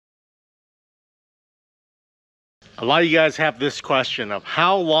A lot of you guys have this question of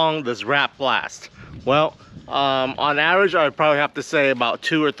how long does wrap last? Well, on average, I would probably have to say about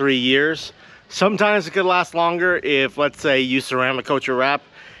 2 or 3 years. Sometimes it could last longer if, let's say, you ceramic coat your wrap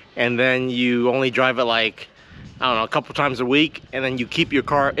and then you only drive it like, I don't know, a couple times a week, and then you keep your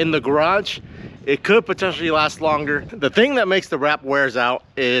car in the garage. It could potentially last longer. The thing that makes the wrap wears out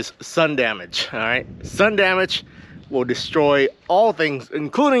is sun damage, all right? Sun damage will destroy all things,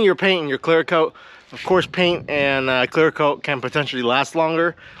 including your paint and your clear coat. Of course, paint and clear coat can potentially last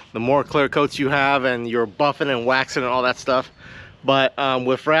longer the more clear coats you have and you're buffing and waxing and all that stuff. But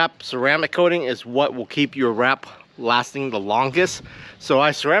with wrap, ceramic coating is what will keep your wrap lasting the longest. So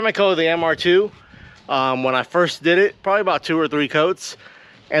I ceramic coated the MR2 when I first did it, probably about 2 or 3 coats.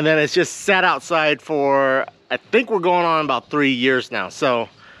 And then it's just sat outside for, I think we're going on about 3 years now. So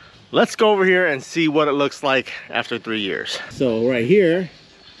let's go over here and see what it looks like after 3 years. So right here,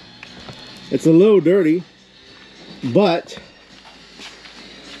 it's a little dirty, but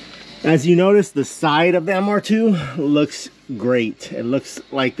as you notice, the side of the MR2 looks great. It looks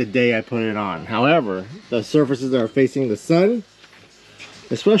like the day I put it on. However, the surfaces that are facing the sun,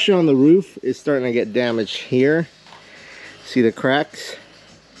 especially on the roof, is starting to get damaged here. See the cracks?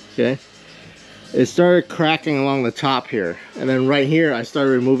 Okay. It started cracking along the top here. And then right here, I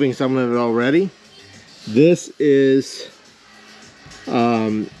started removing some of it already. This is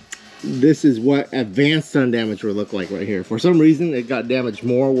what advanced sun damage would look like right here. For some reason, it got damaged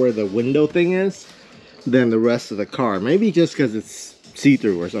more where the window thing is than the rest of the car. Maybe just because it's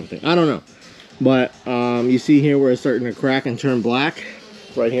see-through or something. I don't know. But you see here where it's starting to crack and turn black.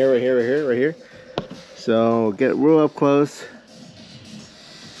 Right here, right here, right here, right here. So get real up close.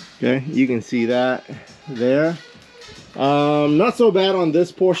 Okay, you can see that there. Not so bad on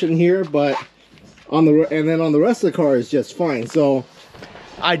this portion here, but on the rest of the car is just fine. So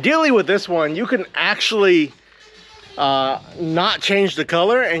ideally with this one, you can actually not change the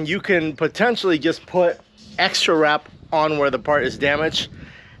color, and you can potentially just put extra wrap on where the part is damaged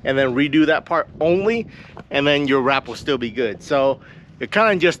and then redo that part only, and then your wrap will still be good. So it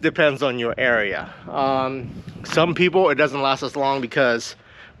kind of just depends on your area. Some people, it doesn't last as long because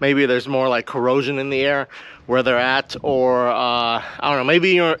maybe there's more like corrosion in the air where they're at, or I don't know,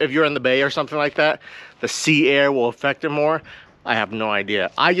 maybe if you're in the Bay or something like that, the sea air will affect it more. I have no idea.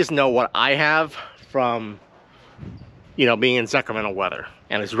 I just know what I have from, you know, being in Sacramento weather,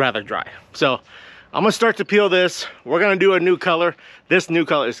 and it's rather dry. So I'm gonna start to peel this. We're gonna do a new color. This new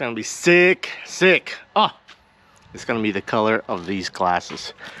color is gonna be sick, sick. Oh, it's gonna be the color of these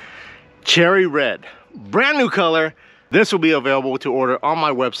glasses. Cherry red, brand new color. This will be available to order on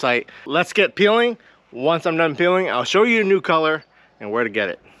my website. Let's get peeling. Once I'm done peeling, I'll show you a new color and where to get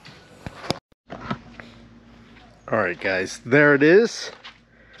it. All right, guys, there it is.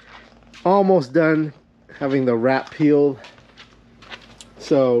 Almost done having the wrap peeled.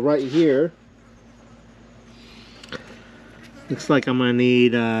 So right here, looks like I'm gonna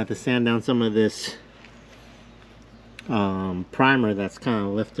need to sand down some of this primer that's kind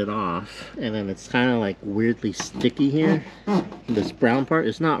of lifted off, and then it's kind of like weirdly sticky here. This brown part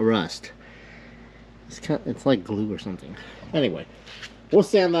is not rust, it's like glue or something. Anyway, we'll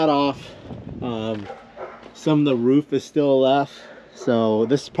sand that off. Some of the roof is still left, so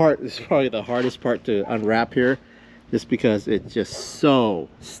this part is probably the hardest part to unwrap here, just because it's just so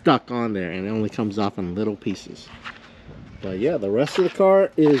stuck on there and it only comes off in little pieces. But yeah, the rest of the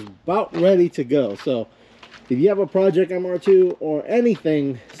car is about ready to go. So if you have a Project MR2 or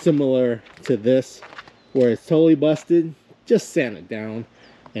anything similar to this where it's totally busted, just sand it down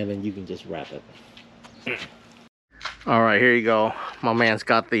and then you can just wrap it. All right, here you go. My man's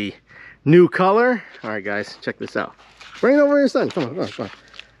got the new color. All right, guys, check this out. Bring it over here, sun. Come on, come on, come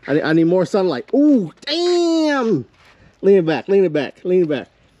on. I need more sunlight. Ooh, damn! Lean it back, lean it back, lean it back.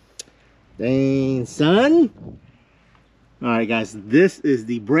 Dang, son. All right, guys, this is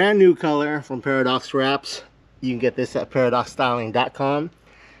the brand new color from Paradox Wraps. You can get this at paradoxstyling.com.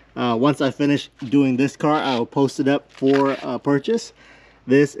 Once I finish doing this car, I will post it up for purchase.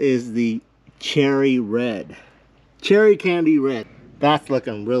 This is the cherry red. Cherry candy red. That's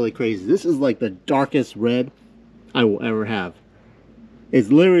looking really crazy. This is like the darkest red I will ever have.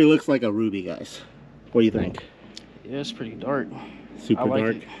 It literally looks like a ruby, guys. What do you think? Yeah, it's pretty dark. Super like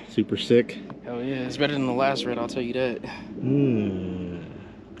dark, it. Super sick. Hell yeah, it's better than the last red, I'll tell you that.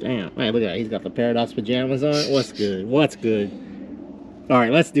 Damn, man, look at that. He's got the Paradox pajamas on. What's good? What's good? All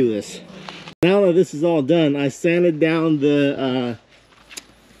right, let's do this. Now that this is all done, I sanded down the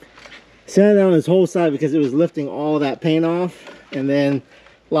this whole side because it was lifting all that paint off, and then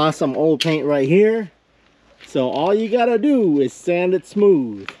lost some old paint right here. So all you gotta do is sand it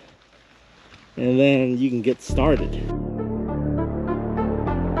smooth. and then you can get started.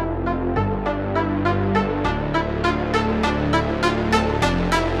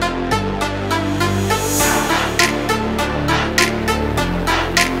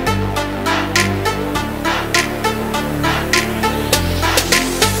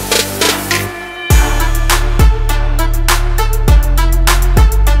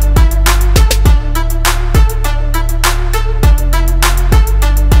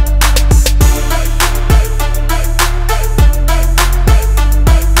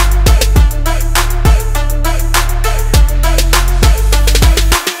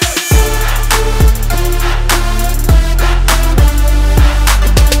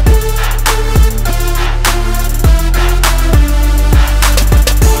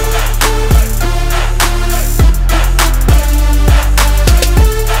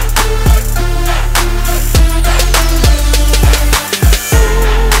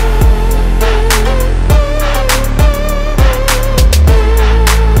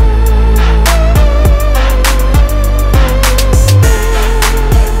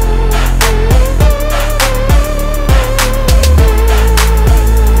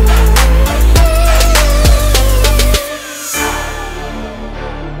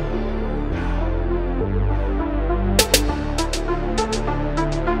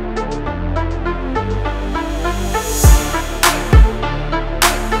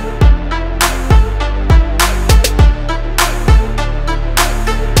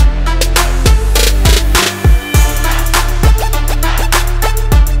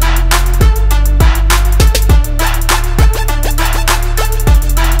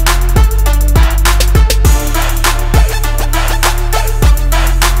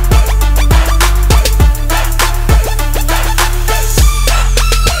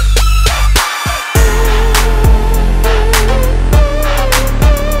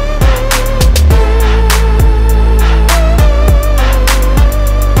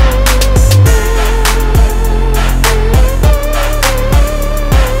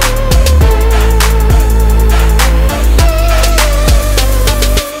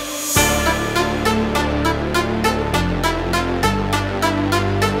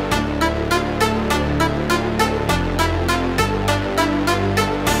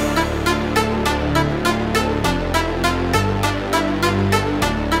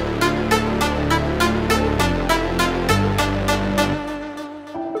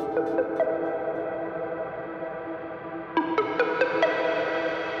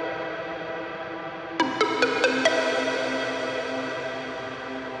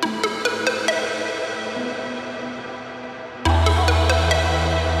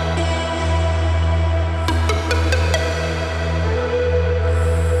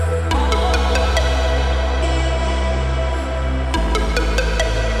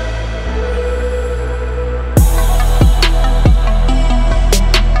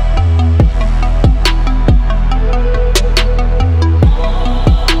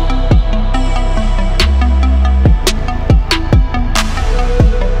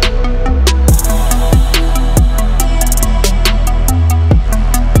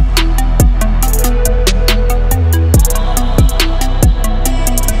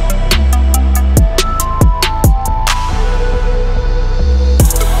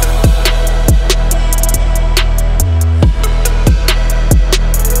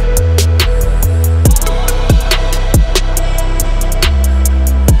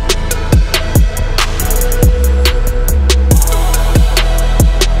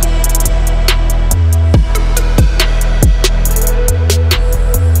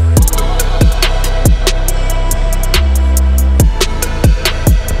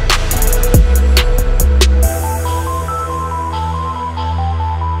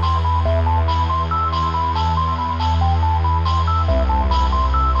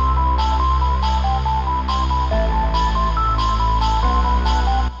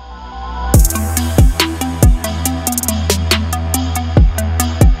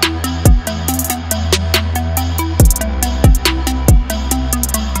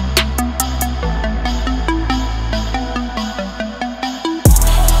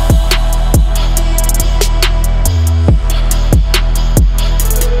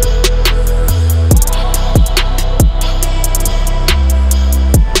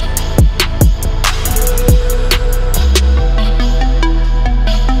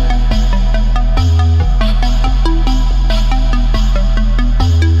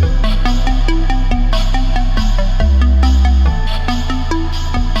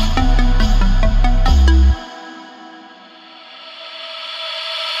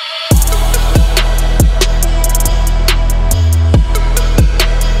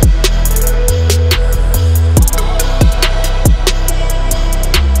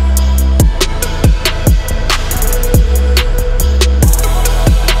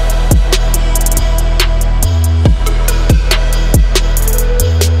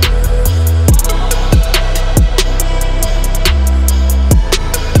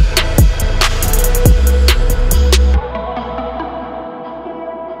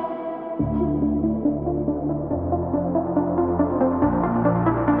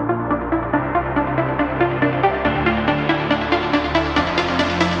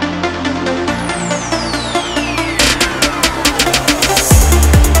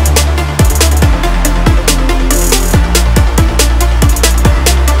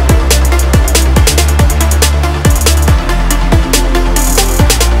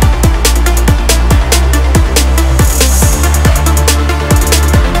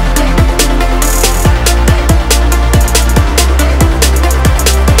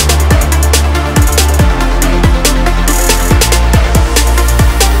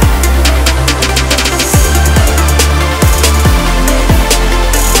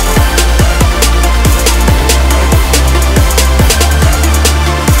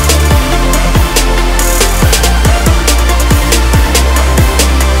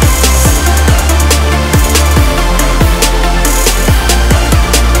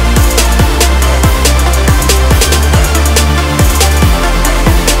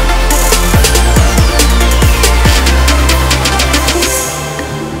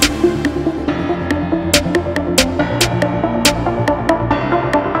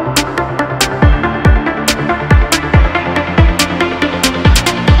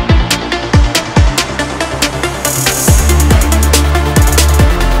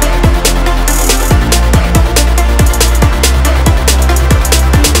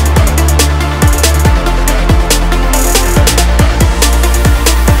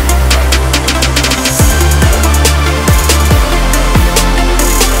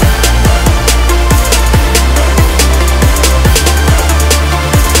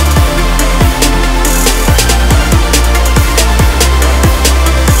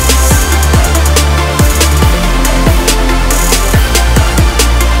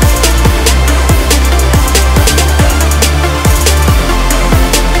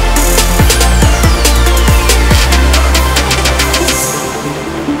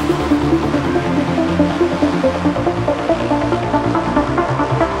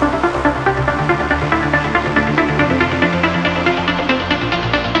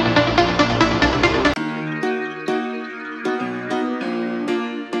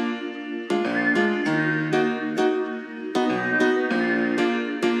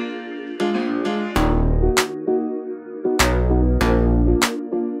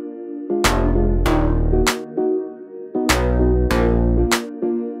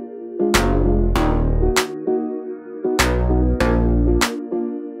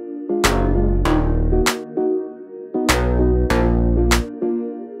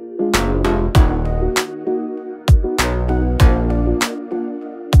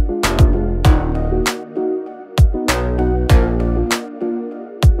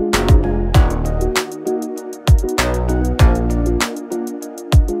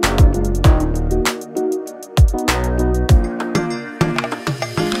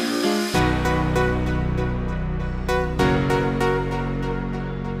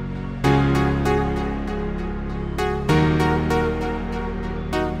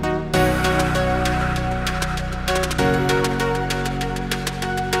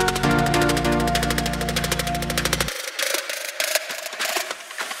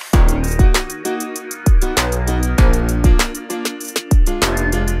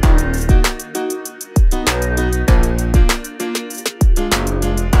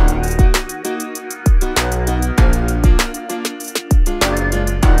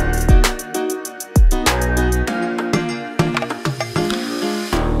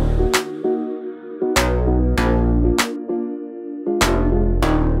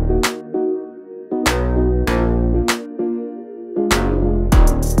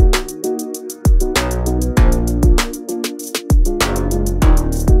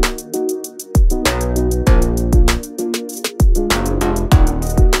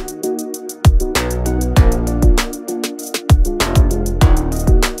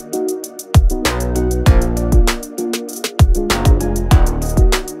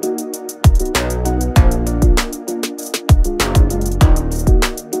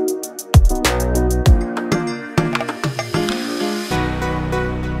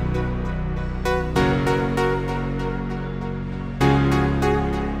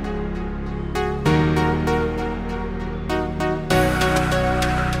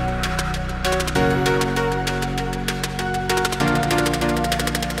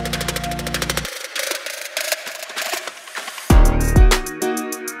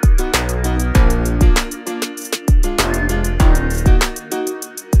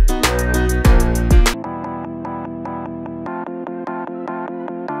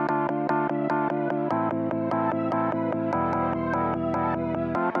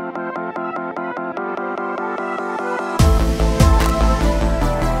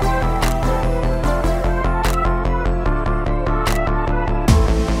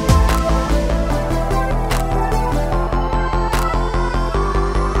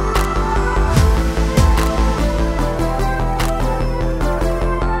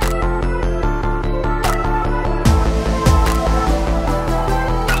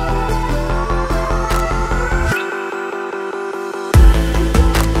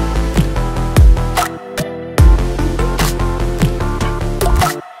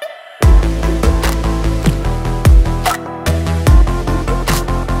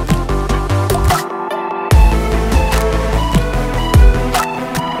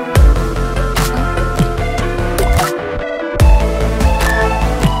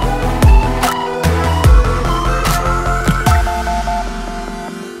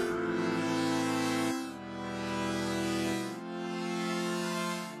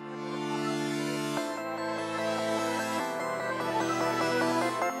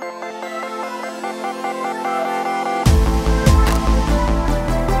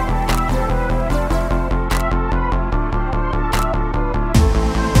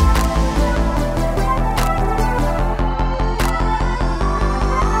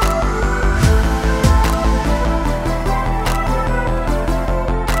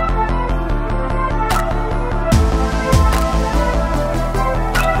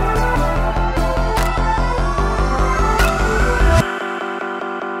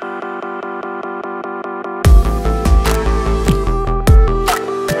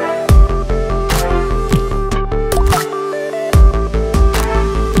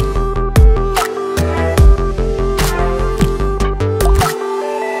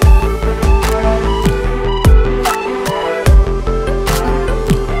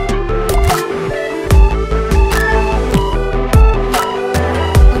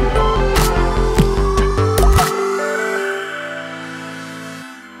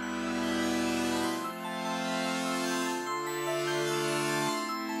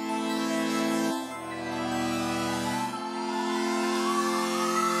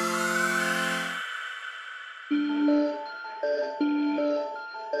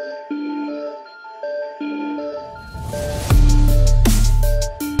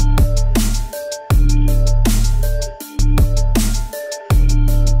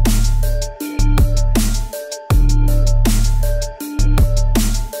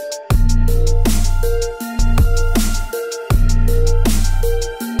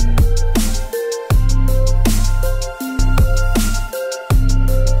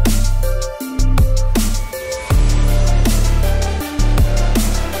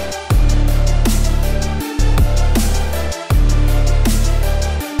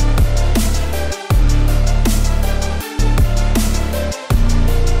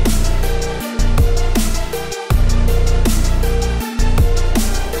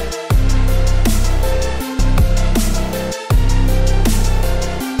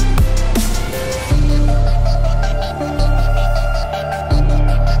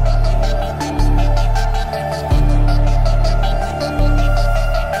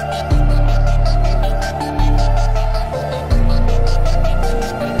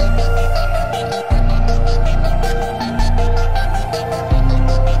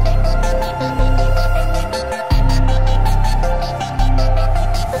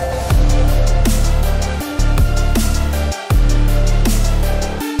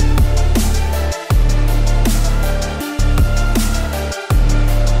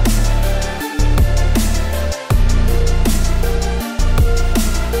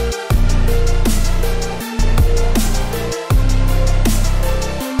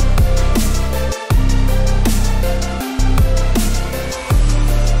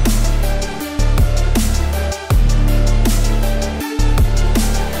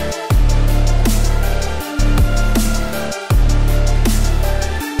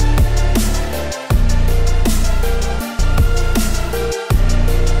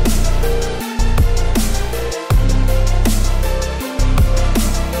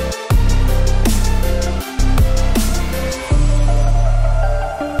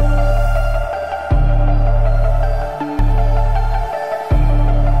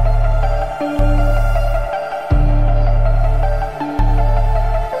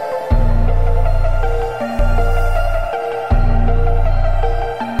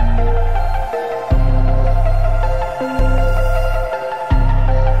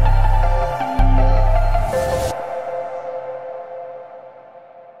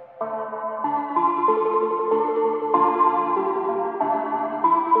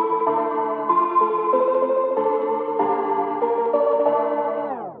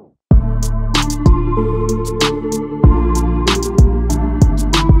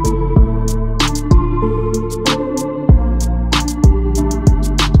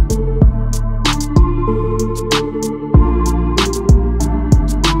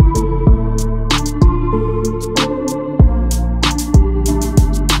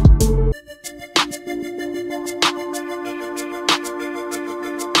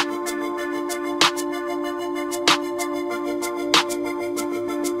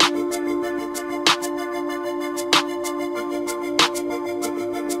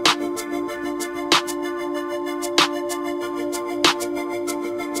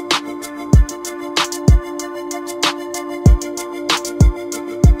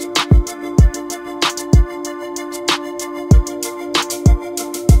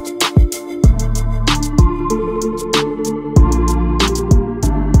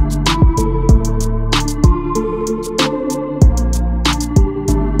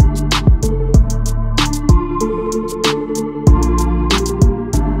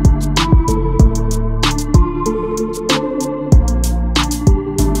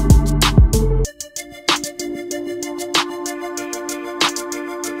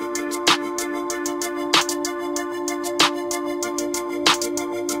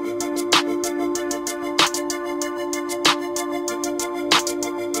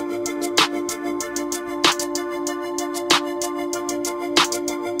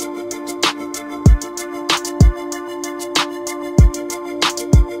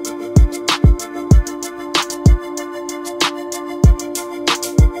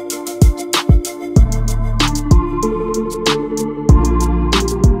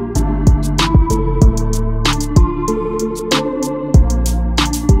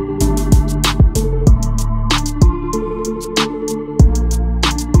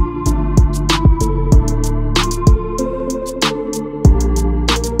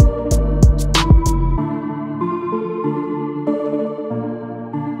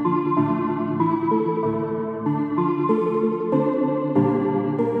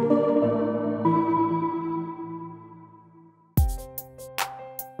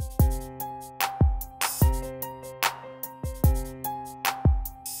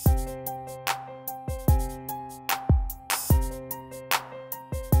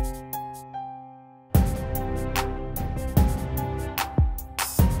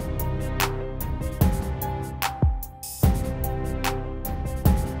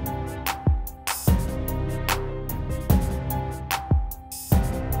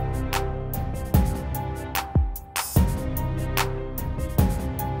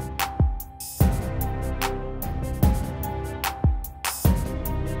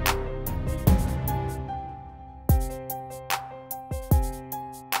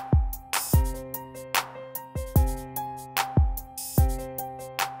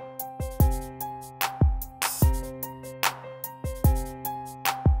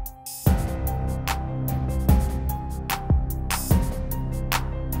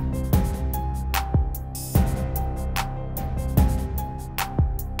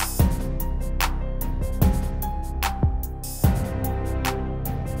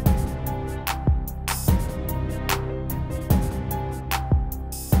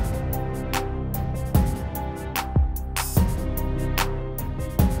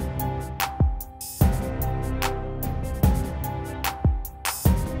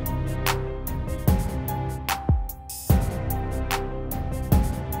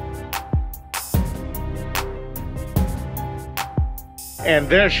 And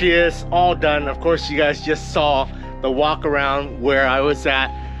there she is, all done. Of course, you guys just saw the walk around where I was at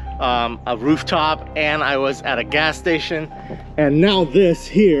a rooftop and I was at a gas station. And now this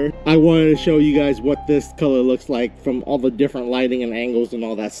here, I wanted to show you guys what this color looks like from all the different lighting and angles and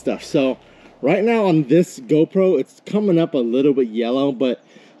all that stuff. So right now on this GoPro, it's coming up a little bit yellow, but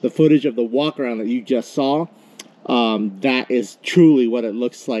the footage of the walk around that you just saw, that is truly what it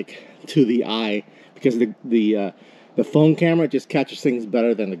looks like to the eye, because the phone camera just catches things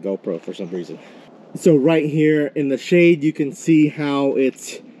better than the GoPro for some reason. So right here in the shade, you can see how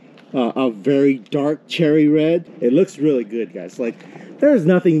it's a very dark cherry red. It looks really good, guys. Like, there's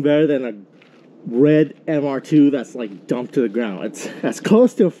nothing better than a red MR2 that's like dumped to the ground. It's as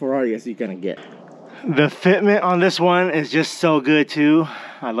close to a Ferrari as you're gonna get. The fitment on this one is just so good too.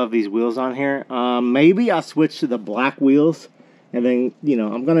 I love these wheels on here. Maybe I'll switch to the black wheels, and then, you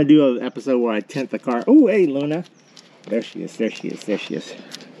know, I'm gonna do an episode where I tint the car. Oh, hey, Luna. There she is, there she is, there she is.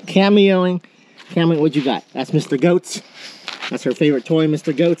 Cameoing. Cammy, what you got? That's Mr. Goats. That's her favorite toy,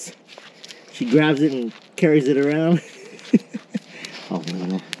 Mr. Goats. She grabs it and carries it around. Oh,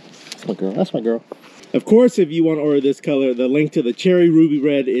 man. That's my girl. That's my girl. Of course, if you want to order this color, the link to the Cherry Ruby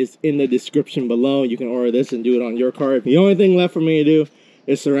Red is in the description below. You can order this and do it on your car. The only thing left for me to do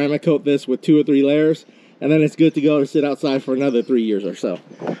is ceramic coat this with 2 or 3 layers, and then it's good to go to sit outside for another 3 years or so.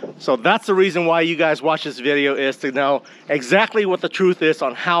 So that's the reason why you guys watch this video, is to know exactly what the truth is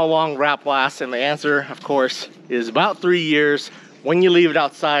on how long wrap lasts. And the answer, of course, is about 3 years when you leave it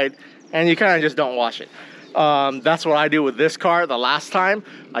outside and you kind of just don't wash it. That's what I do with this car. The last time,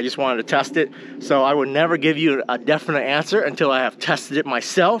 I just wanted to test it. So I would never give you a definite answer until I have tested it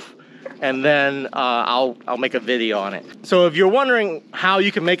myself. And then I'll make a video on it. So if you're wondering how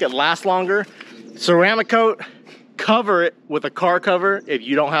you can make it last longer, ceramic coat, cover it with a car cover if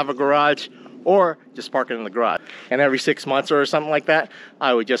you don't have a garage, or just park it in the garage. And every 6 months or something like that,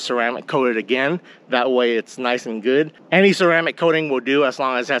 I would just ceramic coat it again. That way it's nice and good. Any ceramic coating will do as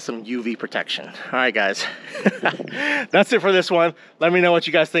long as it has some UV protection. All right, guys. That's it for this one. Let me know what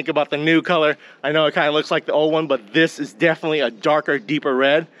you guys think about the new color. I know it kind of looks like the old one, but this is definitely a darker, deeper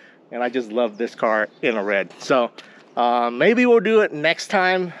red. And I just love this car in a red. So maybe we'll do it next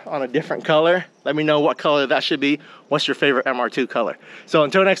time on a different color. Let me know what color that should be. What's your favorite MR2 color? So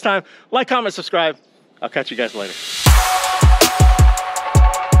until next time, like, comment, subscribe. I'll catch you guys later.